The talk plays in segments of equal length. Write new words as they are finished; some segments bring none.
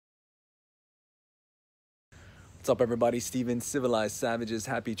What's up, everybody? Steven, Civilized Savages.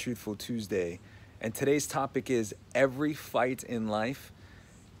 Happy Truthful Tuesday. And today's topic is every fight in life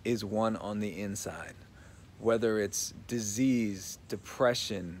is won on the inside. Whether it's disease,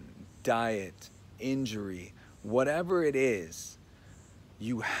 depression, diet, injury, whatever it is,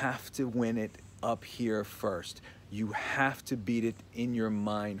 you have to win it up here first. You have to beat it in your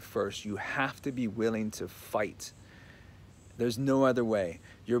mind first. You have to be willing to fight. There's no other way.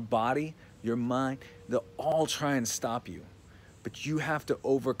 Your body, your mind, they'll all try and stop you. But you have to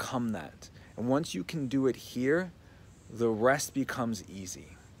overcome that. And once you can do it here, the rest becomes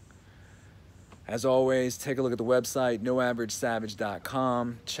easy. As always, take a look at the website,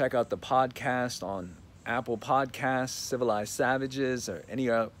 noaveragesavage.com. Check out the podcast on Apple Podcasts, Civilized Savages, or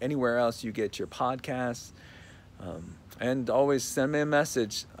anywhere else you get your podcasts. And always send me a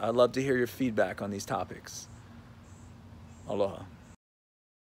message. I'd love to hear your feedback on these topics. Aloha.